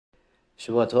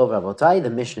Shavua Tov Rabotai,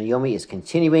 the Mishnah Yomi is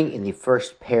continuing in the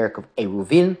first parak of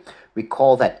Eruvin.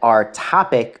 Recall that our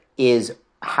topic is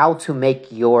how to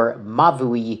make your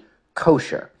mavui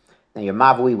kosher. Now, your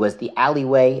mavui was the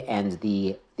alleyway, and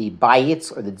the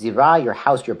bayitz, or the dzira, your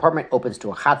house, your apartment, opens to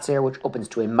a chatzer, which opens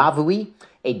to a mavui,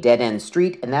 a dead-end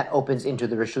street, and that opens into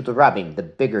the Reshut Rabim, the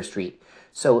bigger street.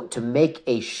 So to make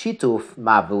a shituf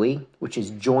mavui, which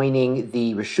is joining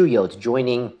the reshuyot,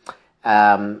 joining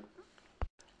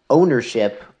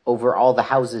ownership over all the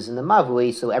houses in the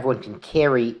mavui, so everyone can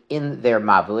carry in their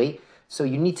mavui. So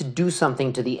you need to do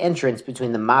something to the entrance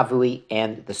between the mavui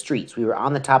and the streets. We were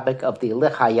on the topic of the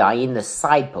lechayayin, the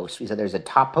side posts. We said there's a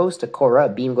top post, a korah, a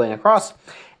beam going across,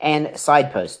 and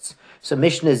side posts. So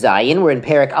Mishnah Zayin, we're in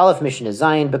Parak Aleph Mishnah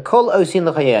Zayin, Bekol Osin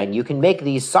lechayayin. You can make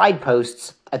these side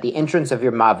posts at the entrance of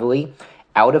your mavui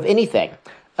out of anything.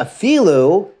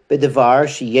 Afilu b'devar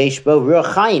sheyesh bo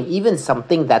ruach chaim, even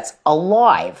something that's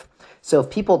alive. So if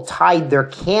people tied their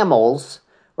camels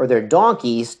or their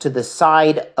donkeys to the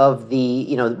side of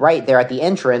the, right there at the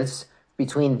entrance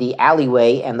between the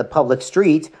alleyway and the public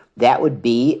street, that would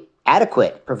be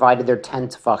adequate, provided they're 10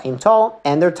 tefachim tall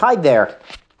and they're tied there.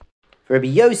 Rabbi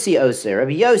Yossi Oser.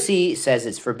 Rabbi Yossi says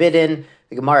it's forbidden.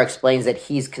 The Gemara explains that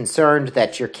he's concerned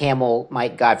that your camel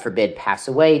might, God forbid, pass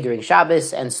away during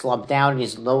Shabbos and slump down and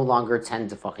he's no longer 10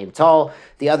 tefachim tall.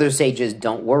 The other sages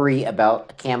don't worry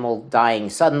about a camel dying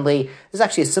suddenly. There's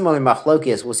actually a similar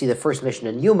machlokes. We'll see the first Mishnah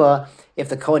in Yuma. If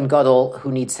the Kohen Gadol,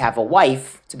 who needs to have a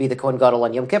wife to be the Kohen Gadol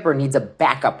on Yom Kippur, needs a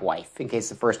backup wife in case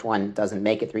the first one doesn't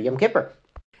make it through Yom Kippur.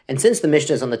 And since the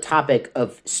Mishnah is on the topic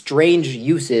of strange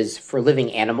uses for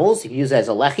living animals, you can use it as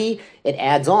a lechi, it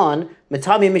adds on,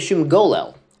 metame mishum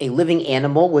golel. A living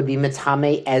animal would be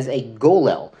metame as a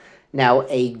golel. Now,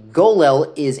 a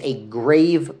golel is a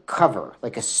grave cover,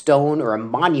 like a stone or a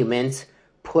monument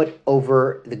put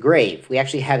over the grave. We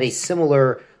actually have a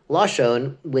similar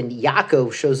lashon when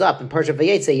Yaakov shows up. In Parshat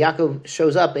Vayetze, Yaakov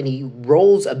shows up and he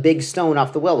rolls a big stone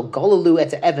off the well. Golelu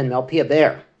et evan malpia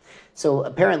ber. So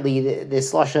apparently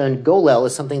this lashon golel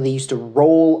is something they used to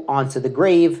roll onto the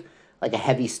grave, like a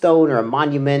heavy stone or a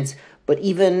monument. But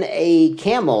even a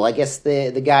camel, I guess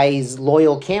the guy's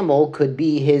loyal camel could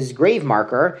be his grave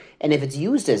marker. And if it's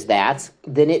used as that,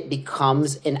 then it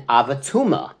becomes an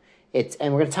avatuma.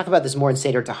 And we're going to talk about this more in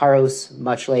Seder Taharos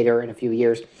much later in a few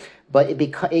years. But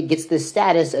it gets this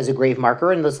status as a grave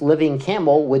marker, and this living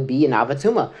camel would be an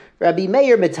avatuma. Rabbi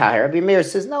Meir Mitahir. Rabbi Meir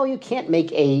says, no, you can't make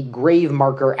a grave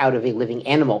marker out of a living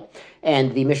animal.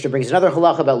 And the Mishnah brings another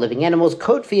halacha about living animals.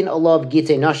 Kotfin olav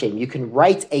gite nashim. You can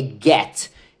write a get.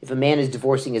 If a man is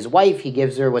divorcing his wife, he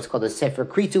gives her what's called a sefer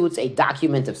kritu. It's a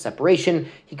document of separation.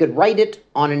 He could write it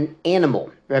on an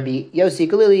animal. Rabbi Yossi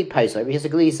Galili Paisler. Rabbi Yossi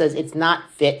Galili says it's not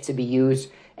fit to be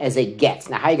used as a get.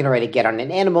 Now, how are you going to write a get on an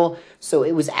animal? So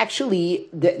it was actually,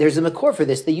 there's a makor for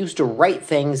this. They used to write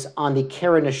things on the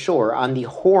keren ashor, on the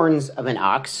horns of an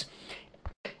ox.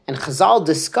 And Chazal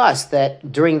discussed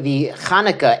that during the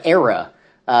Hanukkah era,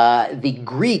 the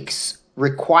Greeks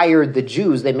required the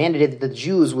Jews, they mandated that the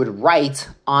Jews would write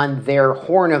on their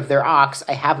horn of their ox,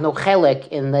 I have no chelek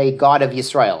in the God of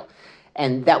Yisrael.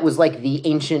 And that was like the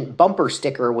ancient bumper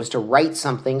sticker, was to write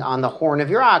something on the horn of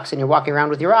your ox, and you're walking around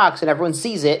with your ox, and everyone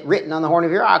sees it written on the horn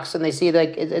of your ox, and they see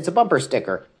that it's a bumper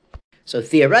sticker. So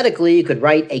theoretically, you could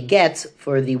write a get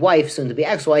for the wife, soon to be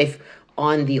ex-wife,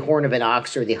 on the horn of an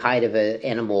ox or the hide of an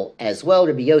animal as well.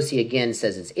 Rabbi Yossi again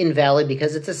says it's invalid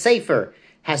because it's a sefer.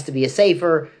 Has to be a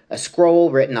sefer, a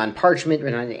scroll written on parchment,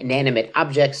 written on inanimate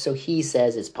objects. So he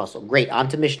says it's possible. Great. On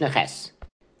to Mishnah Ches.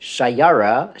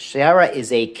 Shayara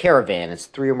is a caravan. It's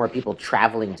 3 or more people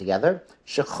traveling together.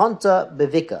 Shechonta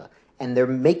bevika. And they're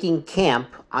making camp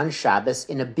on Shabbos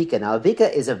in a bika. Now, a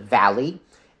bika is a valley,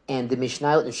 and the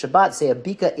Mishnayot and Shabbat say a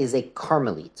bika is a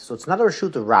Carmelite. So it's not a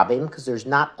Reshut Rabim, because there's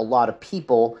not a lot of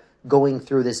people going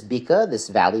through this bika,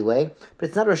 this valleyway, but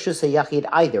it's not a Reshus HaYachid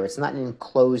either. It's not an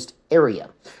enclosed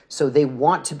area. So they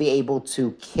want to be able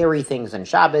to carry things on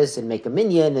Shabbos and make a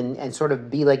minyan and sort of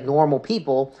be like normal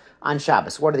people on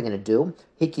Shabbos. What are they going to do?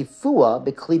 Hikifua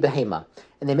b'kli behema.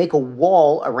 And they make a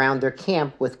wall around their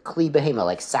camp with kli behema,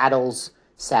 like saddles,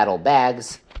 saddle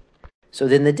bags. So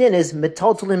then the din is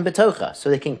metaltalin betocha.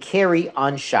 So they can carry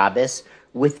on Shabbos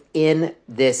within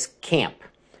this camp.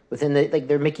 Within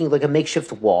they're making like a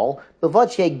makeshift wall. As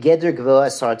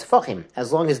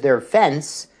long as their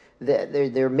fence,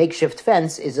 their makeshift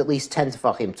fence is at least 10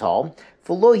 tefachim tall.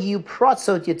 And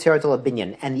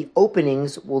the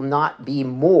openings will not be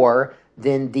more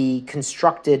than the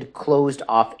constructed,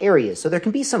 closed-off areas. So there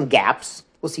can be some gaps.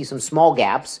 We'll see some small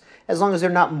gaps, as long as they're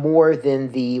not more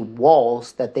than the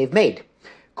walls that they've made.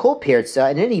 Kol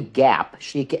pirza, in any gap,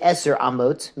 shika eser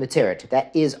amot meteret, that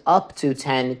is up to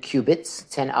 10 cubits,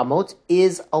 10 amot,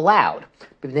 is allowed.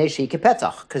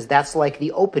 Because that's like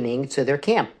the opening to their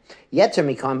camp. Yeter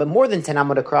mikan, but more than 10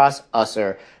 amot across,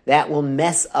 aser. That will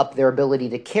mess up their ability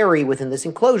to carry within this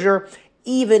enclosure,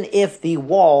 even if the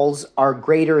walls are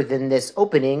greater than this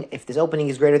opening. If this opening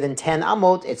is greater than 10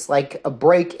 amot, it's like a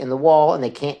break in the wall and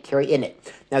they can't carry in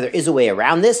it. Now, there is a way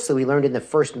around this. So we learned in the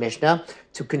first Mishnah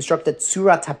to construct a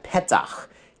tzurat hapetach,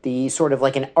 the sort of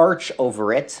like an arch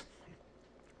over it.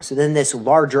 So then this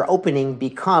larger opening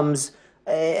becomes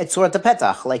a tzurat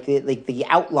hapetach, like the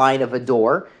outline of a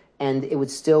door, and it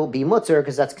would still be mutter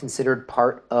because that's considered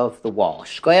part of the wall.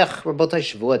 Shkoyach, Rabotai,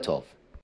 Shavua Tov.